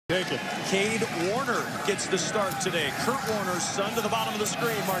Take it. Cade Warner gets the start today. Kurt Warner's son to the bottom of the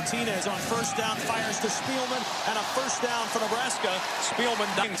screen. Martinez on first down fires to Spielman, and a first down for Nebraska.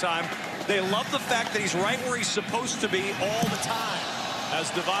 Spielman time. They love the fact that he's right where he's supposed to be all the time. As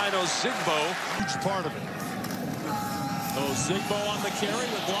Divine Ozigbo, Huge part of it. Ozigbo on the carry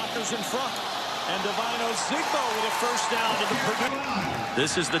with blockers in front. And Divine Ozigbo with a first down to the Purdue.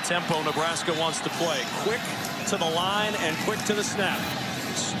 This is the tempo Nebraska wants to play. Quick to the line and quick to the snap.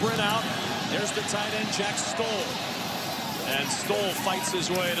 Sprint out. There's the tight end, Jack Stoll. And Stoll fights his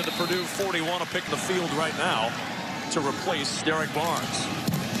way to the Purdue 41 to pick the field right now to replace Derek Barnes.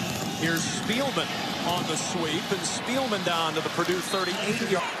 Here's Spielman on the sweep, and Spielman down to the Purdue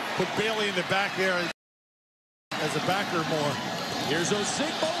 38-yard. Put Bailey in the back there as a backer more. Here's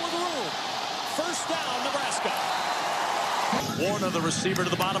Ozigbo with room. First down, Nebraska. Warner, the receiver, to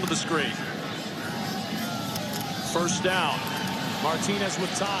the bottom of the screen. First down. Martinez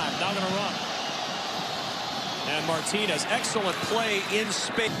with time, now going to run. And Martinez, excellent play in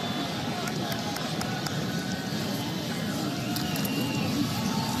space.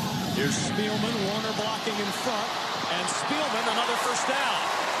 Here's Spielman, Warner blocking in front, and Spielman another first down.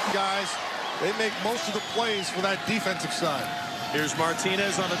 Guys, they make most of the plays for that defensive side. Here's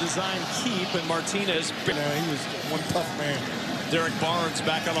Martinez on a design keep, and Martinez. Yeah, he was one tough man. Derek Barnes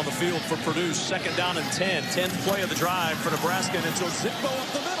back out on the field for Purdue. Second down and 10. 10th play of the drive for Nebraska, and it's Ozigbo up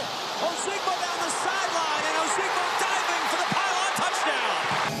the middle. Ozigbo down the sideline, and Ozigbo diving for the pylon touchdown.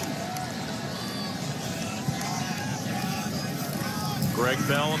 Greg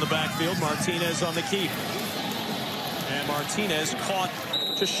Bell in the backfield. Martinez on the keep. And Martinez caught.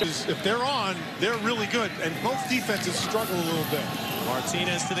 If they're on, they're really good, and both defenses struggle a little bit.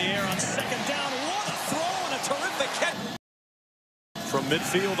 Martinez to the air on second down. What a throw and a terrific catch. From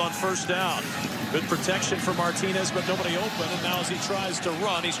midfield on first down. Good protection for Martinez, but nobody open. And now as he tries to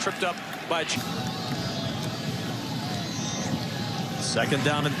run, he's tripped up by... Second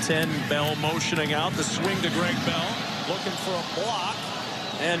down and 10. Bell motioning out. The swing to Greg Bell. Looking for a block.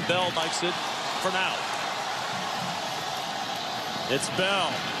 And Bell likes it for now. It's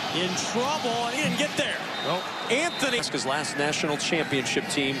Bell in trouble, and he didn't get there. Nope. Anthony. Nebraska's last national championship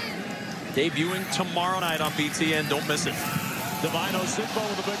team debuting tomorrow night on BTN. Don't miss it. Divine Ozigbo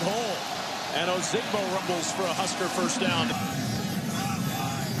with a big hole. And Ozigbo rumbles for a Husker first down.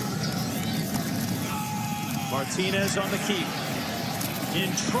 Martinez on the keep.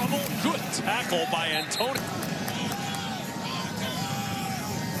 In trouble. Good tackle by Antonio.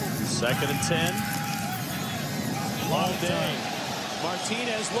 Second and 10. Long day.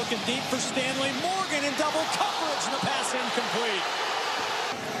 Martinez looking deep for Stanley. Morgan in double coverage, and the pass incomplete.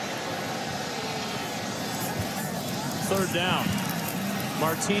 Third down.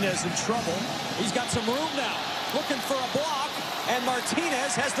 Martinez in trouble. He's got some room now. Looking for a block, and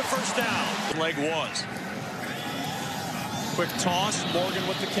Martinez has the first down. Leg was. Quick toss. Morgan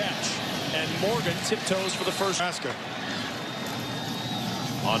with the catch. And Morgan tiptoes for the first. Nebraska.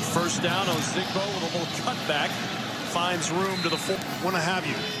 On first down, Ozigbo with a little cutback. Finds room to the four. Want to have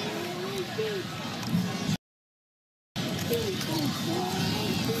you.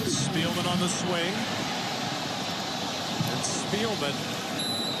 Spielman on the swing. And Spielman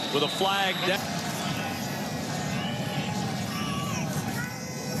with a flag down.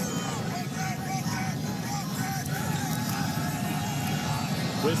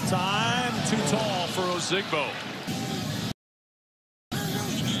 With time, too tall for Ozigbo.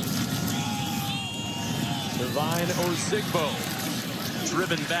 Divine Ozigbo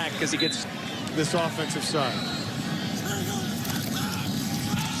driven back as he gets this offensive side.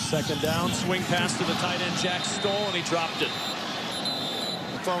 Second down, swing pass to the tight end Jack Stoll, and he dropped it.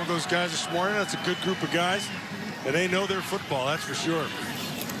 I thought with those guys this morning, that's a good group of guys, and they know their football, that's for sure.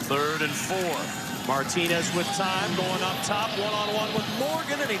 Third and 4. Martinez with time, going up top, one-on-one with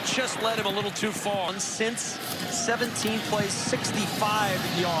Morgan, and he just led him a little too far. Since 17 plays, 65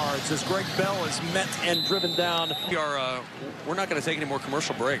 yards as Greg Bell is met and driven down. We're not going to take any more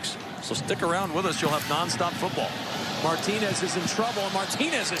commercial breaks, so stick around with us. You'll have nonstop football. Martinez is in trouble, and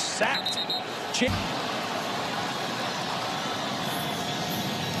Martinez is sacked.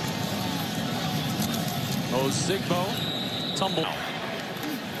 Ozigbo tumble.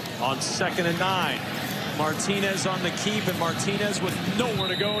 On second and 9. Martinez on the keep, and Martinez with nowhere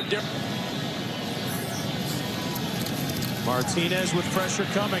to go. Martinez with pressure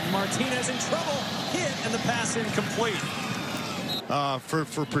coming. Martinez in trouble. Hit, and the pass incomplete.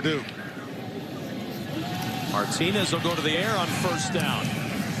 For Purdue. Martinez will go to the air on first down.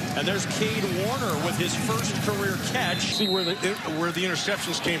 And there's Cade Warner with his first career catch. See where the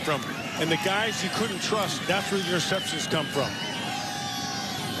interceptions came from. And the guys you couldn't trust, that's where the interceptions come from.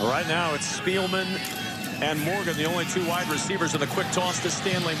 Right now it's Spielman and Morgan, the only two wide receivers, and the quick toss to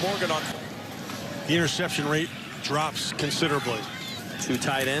Stanley Morgan. On the interception rate drops considerably. Two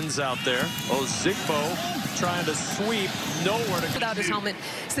tight ends out there. Ozigbo trying to sweep, nowhere to without his helmet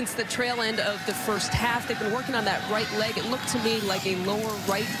since the tail end of the first half. They've been working on that right leg. It looked to me like a lower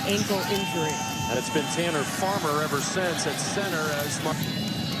right ankle injury. And it's been Tanner Farmer ever since at center as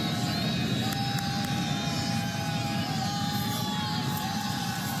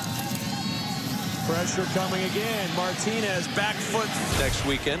pressure coming again. Martinez back foot next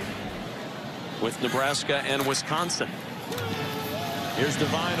weekend with Nebraska and Wisconsin. Here's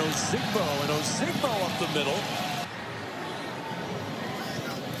Devine Ozigbo, and Ozigbo up the middle.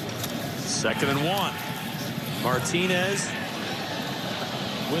 2nd and 1. Martinez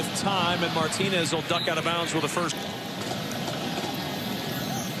with time, and Martinez will duck out of bounds with the first.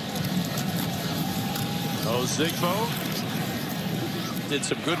 Ozigbo did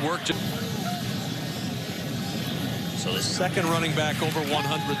some good work. So the second running back over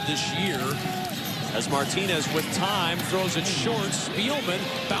 100 this year. As Martinez with time throws it short. Spielman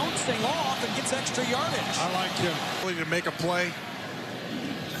bouncing off and gets extra yardage. I like him. To make a play.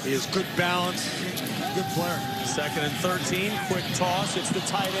 He has good balance. Good player. 2nd and 13. Quick toss. It's the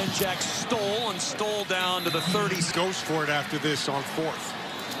tight end Jack Stoll, and Stoll down to the 30. Goes for it after this on 4th.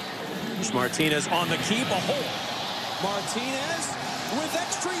 There's Martinez on the keep. A hole. Martinez with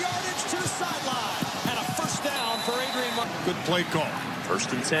extra yardage to the sideline. And a first down for Adrian. Good play call.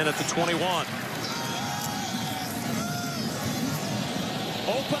 1st and 10 at the 21.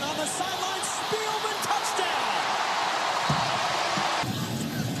 Open on the sideline, Spielman, touchdown!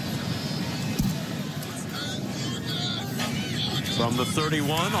 From the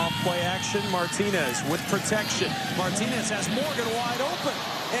 31, off play action, Martinez with protection. Martinez has Morgan wide open,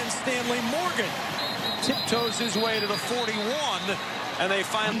 and Stanley Morgan tiptoes his way to the 41, and they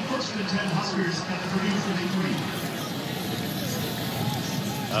find...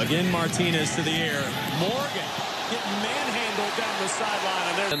 Again, Martinez to the air. Morgan getting manhandled down the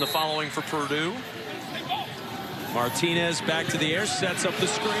sideline. And the following for Purdue. Martinez back to the air, sets up the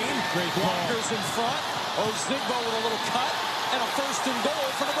screen. Great blockers in front. Ozigbo with a little cut. And a 1st and goal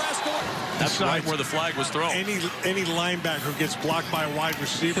for Nebraska. That's right where the flag was thrown. Any linebacker who gets blocked by a wide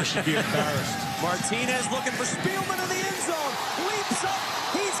receiver should be embarrassed. Martinez looking for Spielman in the end zone. Leaps up.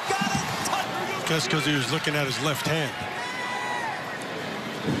 He's got it. Just because he was looking at his left hand.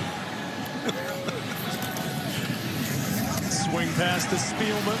 Swing pass to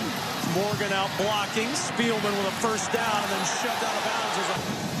Spielman. Morgan out blocking. Spielman with a first down and then shoved out of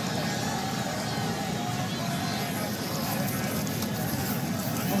bounds.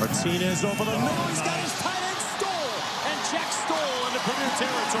 Martinez over the middle. He's got his tight end Stoll. And Jack Stoll into Purdue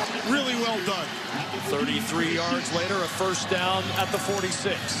territory. Really well done. 33 yards later, a first down at the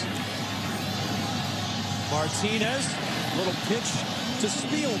 46. Martinez, little pitch to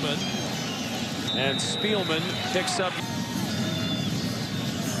Spielman. And Spielman picks up.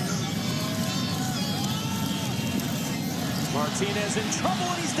 Martinez in trouble,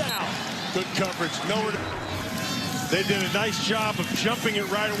 and he's down. Good coverage. Nowhere to... They did a nice job of jumping it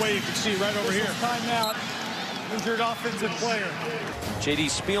right away. You can see right over here. Timeout. Injured offensive player. J.D.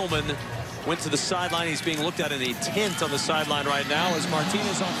 Spielman went to the sideline. He's being looked at in a tent on the sideline right now. As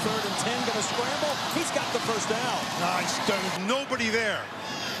Martinez on 3rd and 10 going to scramble. He's got the first down. Nice. There's nobody there.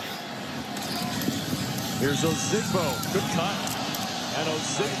 Here's Ozigbo. Good cut. And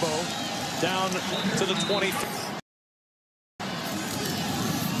Ozigbo down to the 20.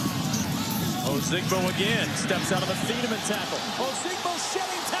 Ozigbo again steps out of a Thiedemann tackle. Ozigbo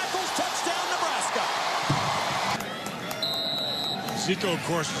shedding tackles. Touchdown, Nebraska. Zico, of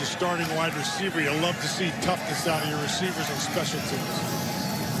course, is a starting wide receiver. You love to see toughness out of your receivers on special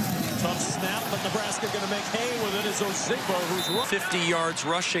teams. Tough snap, but Nebraska going to make hay with it as Ozigbo, who's 50 yards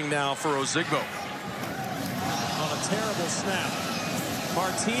rushing now for Ozigbo. On a terrible snap.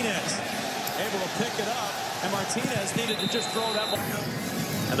 Martinez able to pick it up, and Martinez needed to just throw that one.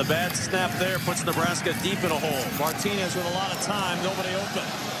 And the bad snap there puts Nebraska deep in a hole. Martinez with a lot of time, nobody open.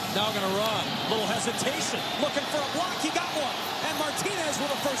 Now going to run. Little hesitation. Looking for a block. He got one. And Martinez with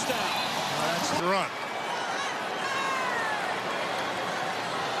a first down. That's the run.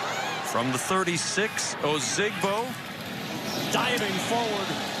 From the 36, Ozigbo diving forward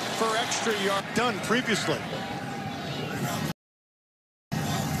for extra yard. Done previously.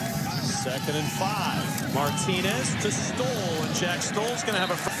 2nd and 5. Martinez to Stoll, and Jack Stoll's going to have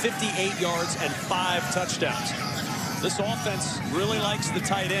a 58 yards and 5 touchdowns. This offense really likes the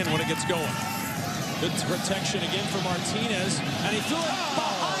tight end when it gets going. Good protection again for Martinez, and he threw it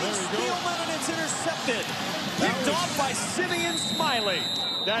behind Spielman, and it's intercepted. Picked off by Simeon Smiley.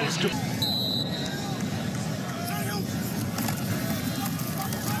 That is good.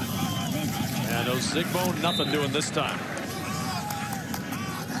 And Ozigbo, nothing doing this time.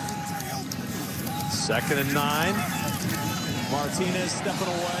 2nd and 9. Martinez stepping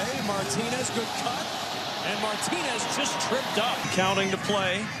away. Martinez, good cut. And Martinez just tripped up. Counting to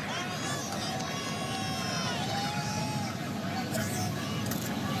play.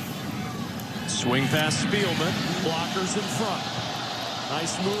 Swing pass Spielman. Blockers in front.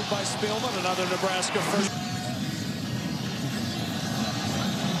 Nice move by Spielman. Another Nebraska first.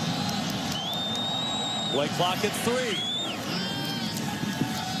 Play clock at 3.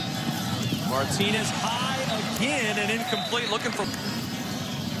 Martinez high again and incomplete. Looking for.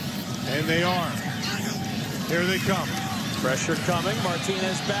 And they are. Here they come. Pressure coming.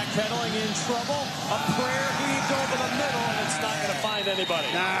 Martinez backpedaling, in trouble. A prayer heaved over the middle, and it's not going to find anybody.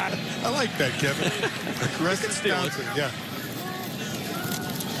 Nah, I like that, Kevin. Rest is Johnson. Yeah.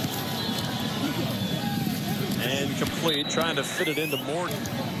 And complete, trying to fit it into Morgan.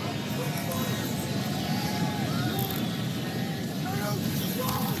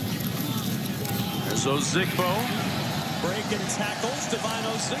 There's Ozigbo. Breaking tackles. Divine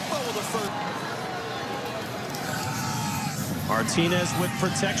Ozigbo with a first. Martinez with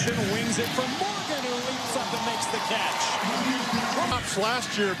protection. Wings it for Morgan, who leaps up and makes the catch. Props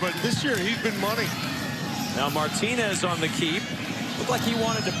last year, but this year he's been money. Now Martinez on the keep. Looked like he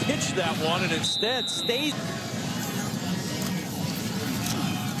wanted to pitch that one and instead stays.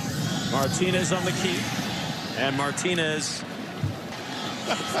 Martinez on the keep. And Martinez.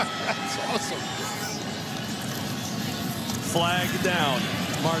 That's awesome. Flag down.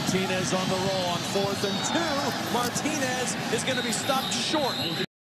 Martinez on the roll on 4th and 2. Martinez is going to be stopped short.